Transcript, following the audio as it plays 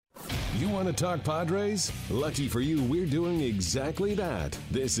You want to talk Padres? Lucky for you, we're doing exactly that.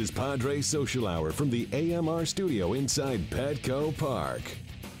 This is Padres Social Hour from the AMR studio inside Petco Park.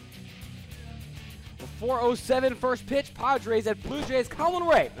 4:07 first pitch, Padres at Blue Jays. Colin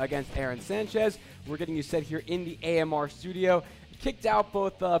Ray against Aaron Sanchez. We're getting you set here in the AMR studio. Kicked out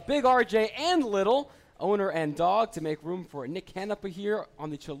both Big RJ and Little, owner and dog, to make room for Nick Canepa here on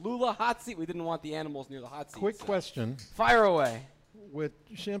the Cholula hot seat. We didn't want the animals near the hot seat. Quick question. Fire away. With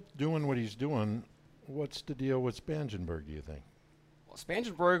Schimpf doing what he's doing, what's the deal with Spangenberg, do you think? Well,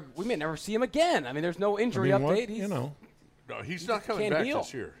 Spangenberg, we may never see him again. I mean, there's no injury update. No, he's not coming back heal.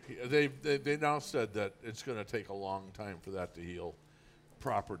 this year. They now said that it's going to take a long time for that to heal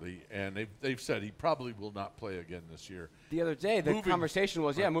properly, and they've said he probably will not play again this year. The other day, the conversation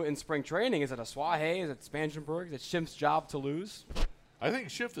was, in spring training, is it Asuaje? Is it Spangenberg? Is it Schimpf's job to lose? I think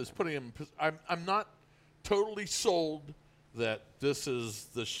Schimpf is putting him. I'm not totally sold that this is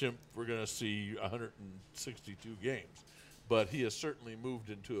the Schimpf we're going to see 162 games, but he has certainly moved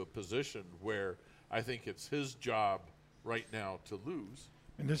into a position where I think it's his job right now to lose.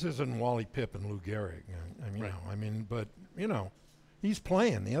 And this isn't Wally Pipp and Lou Gehrig. But he's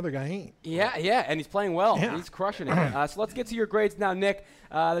playing. The other guy ain't. Yeah, and he's playing well. Yeah. He's crushing it. So let's get to your grades now, Nick.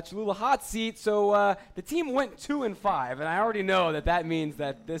 The Cholula hot seat. So the team went 2-5, and I already know that means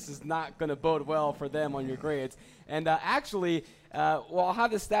that this is not going to bode well for them on your grades. And actually, I'll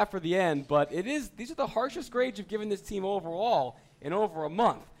have this stat for the end, but these are the harshest grades you've given this team overall in over a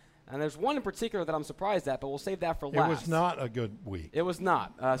month. And there's one in particular that I'm surprised at, but we'll save that for last. It was not a good week. It was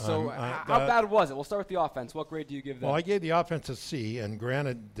not. How bad was it? We'll start with the offense. What grade do you give them? Well, I gave the offense a C, and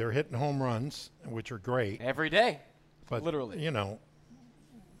granted, they're hitting home runs, which are great. Every day. But, literally.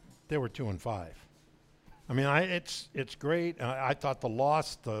 They were 2-5. I mean, it's great. I thought the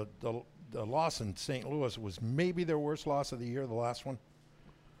loss in St. Louis was maybe their worst loss of the year, the last one,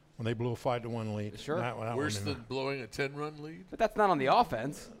 when they blew a 5-1 lead. Sure. That Worse than blowing a 10-run lead? But that's not on the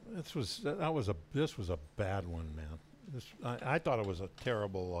offense. This was a bad one, man. I thought it was a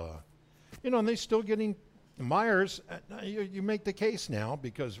terrible. And they're still getting Myers. You make the case now,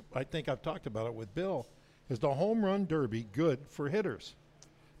 because I think I've talked about it with Bill. Is the home run derby good for hitters?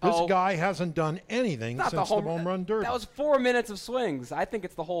 This guy hasn't done anything since the home run derby. That was 4 minutes of swings. I think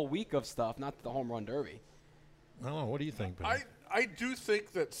it's the whole week of stuff, not the home run derby. I don't know. What do you think, Bill? I do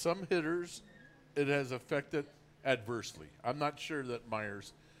think that some hitters it has affected adversely. I'm not sure that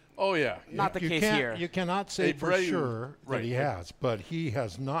Myers. Oh, yeah. Not the case here. You cannot say for sure that he has, but he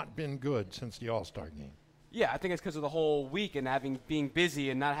has not been good since the All-Star game. Yeah, I think it's because of the whole week and being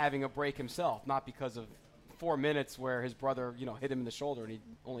busy and not having a break himself, not because of 4 minutes where his brother, hit him in the shoulder and he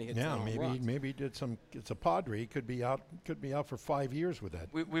only hit some home runs. Maybe he did some. It's a Padre. He could be out for 5 years with that.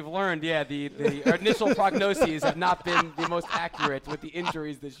 We've learned, the initial prognoses have not been the most accurate with the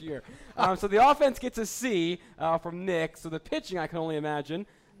injuries this year. So the offense gets a C from Nick. So the pitching, I can only imagine.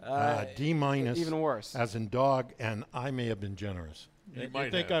 D-, even worse. As in dog, and I may have been generous. You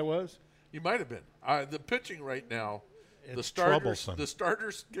think I was? You might have been. The pitching right now, it's troublesome. The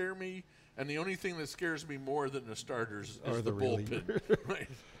starters scare me, and the only thing that scares me more than the starters is the bullpen. Right.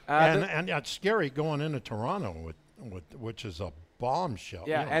 And it's scary going into Toronto, which is a bombshell.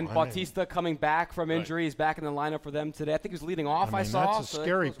 Yeah, and Bautista coming back from injury. He's back in the lineup for them today. I think he was leading off, I saw. That's a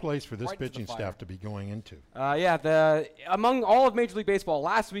scary place for this pitching staff to be going into. Among all of Major League Baseball,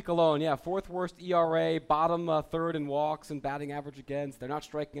 last week alone, fourth worst ERA, bottom third in walks and batting average against. They're not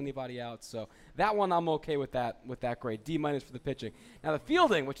striking anybody out. So that one I'm okay with that grade. D- for the pitching. Now the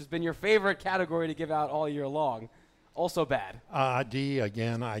fielding, which has been your favorite category to give out all year long, also bad. D,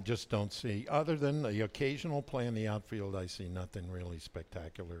 again, I just don't see. Other than the occasional play in the outfield, I see nothing really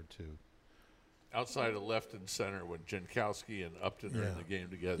spectacular to. Outside of left and center when Jankowski and Upton are in the game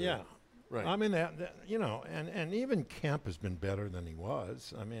together. Yeah. Right. I mean, and even Kemp has been better than he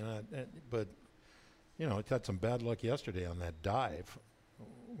was. I mean, but he had some bad luck yesterday on that dive,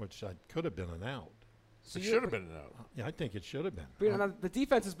 which could have been an out. So it should have been an out. Yeah, I think it should have been. But the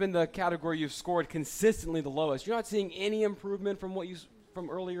defense has been the category you've scored consistently the lowest. You're not seeing any improvement from from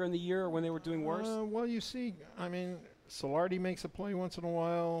earlier in the year when they were doing worse? Well, you see, Solardi makes a play once in a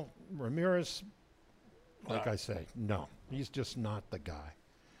while. Ramirez, I say, no, he's just not the guy.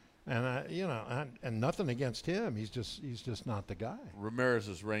 And and nothing against him. He's just not the guy.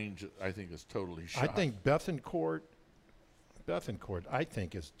 Ramirez's range, I think, is totally shot. I think Bethancourt, I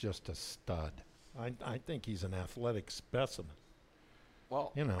think, is just a stud. I think he's an athletic specimen.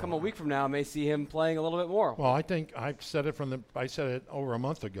 Well, come a week from now, I may see him playing a little bit more. Well, I think I said it over a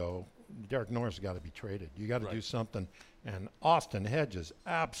month ago. Derek Norris got to be traded. You got to do something. And Austin Hedges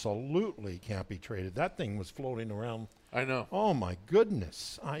absolutely can't be traded. That thing was floating around I know. Oh, my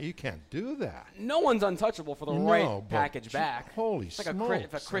goodness. You can't do that. No one's untouchable for the No, right but package back. Holy It's like smokes.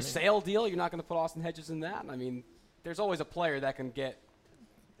 if a Chris Sale deal, you're not going to put Austin Hedges in that. I mean, there's always a player that can get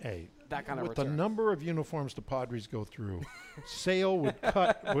that kind of with return. the number of uniforms the Padres go through, Sale would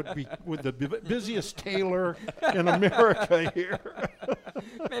be with the busiest tailor in America here.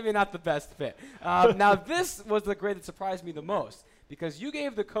 Maybe not the best fit. Now, this was the grade that surprised me the most because you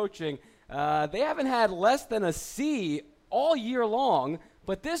gave the coaching. They haven't had less than a C all year long,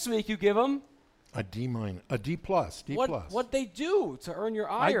 but this week you give them a D minus, a D plus, D plus. What they do to earn your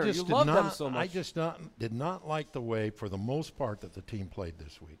ire? You love them so much. I just did not like the way, for the most part, that the team played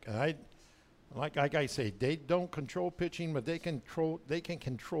this week. And like I say, they don't control pitching, but they can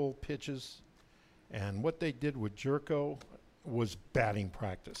control pitches. And what they did with Jerko was batting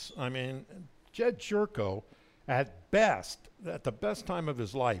practice. I mean, Jed Jerko, at the best time of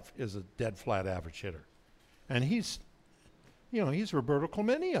his life, is a dead flat average hitter, and he's Roberto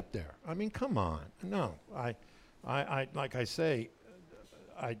Clemente up there. I mean, come on. No, I like I say,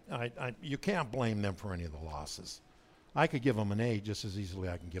 you can't blame them for any of the losses. I could give them an A just as easily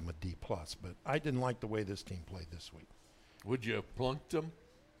I can give them a D plus, but I didn't like the way this team played this week. Would you have plunked them?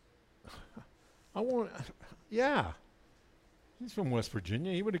 Yeah. He's from West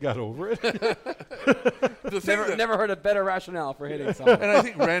Virginia. He would have got over it. Never heard a better rationale for hitting someone. And I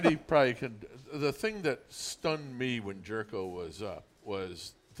think Randy probably can. The thing that stunned me when Jerko was up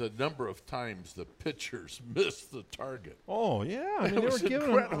was the number of times the pitchers missed the target. Oh, yeah. I mean, It they was were giving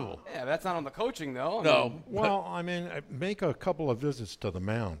incredible. Yeah, that's not on the coaching, though. No. Well, I mean, make a couple of visits to the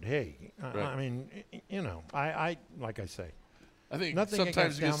mound. Hey, Right. I mean, I like I say. I think Nothing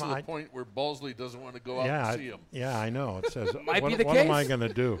sometimes it gets against to the them. point where Balsley doesn't want to go out Yeah, and see him. yeah, I know. It says, Might what, be the what am I case. going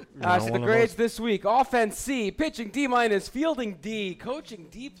to do? So the grades this week: offense C, pitching D minus, fielding D, coaching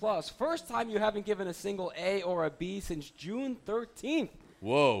D plus. First time you haven't given a single A or a B since June 13th.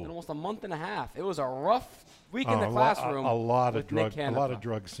 Whoa. In almost a month and a half. It was a rough week in the A classroom. lot of with Nick drugs. A lot Canepa. of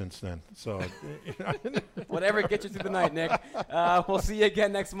drugs since then. So, Whatever gets you through the night, Nick. We'll see you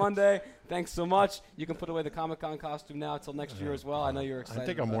again next Monday. Thanks so much. You can put away the Comic-Con costume now until next year as well. I know you're excited. I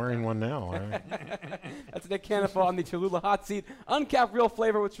think I'm about wearing that. one now. That's Nick Canepa on the Cholula Hot Seat. Uncapped real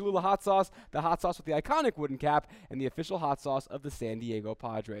flavor with Cholula hot sauce, the hot sauce with the iconic wooden cap, and the official hot sauce of the San Diego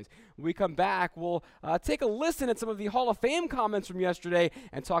Padres. When we come back, we'll take a listen at some of the Hall of Fame comments from yesterday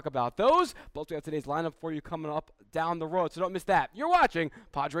and talk about those. Plus, we have today's lineup for you coming up down the road, so don't miss that. You're watching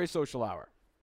Padres Social Hour.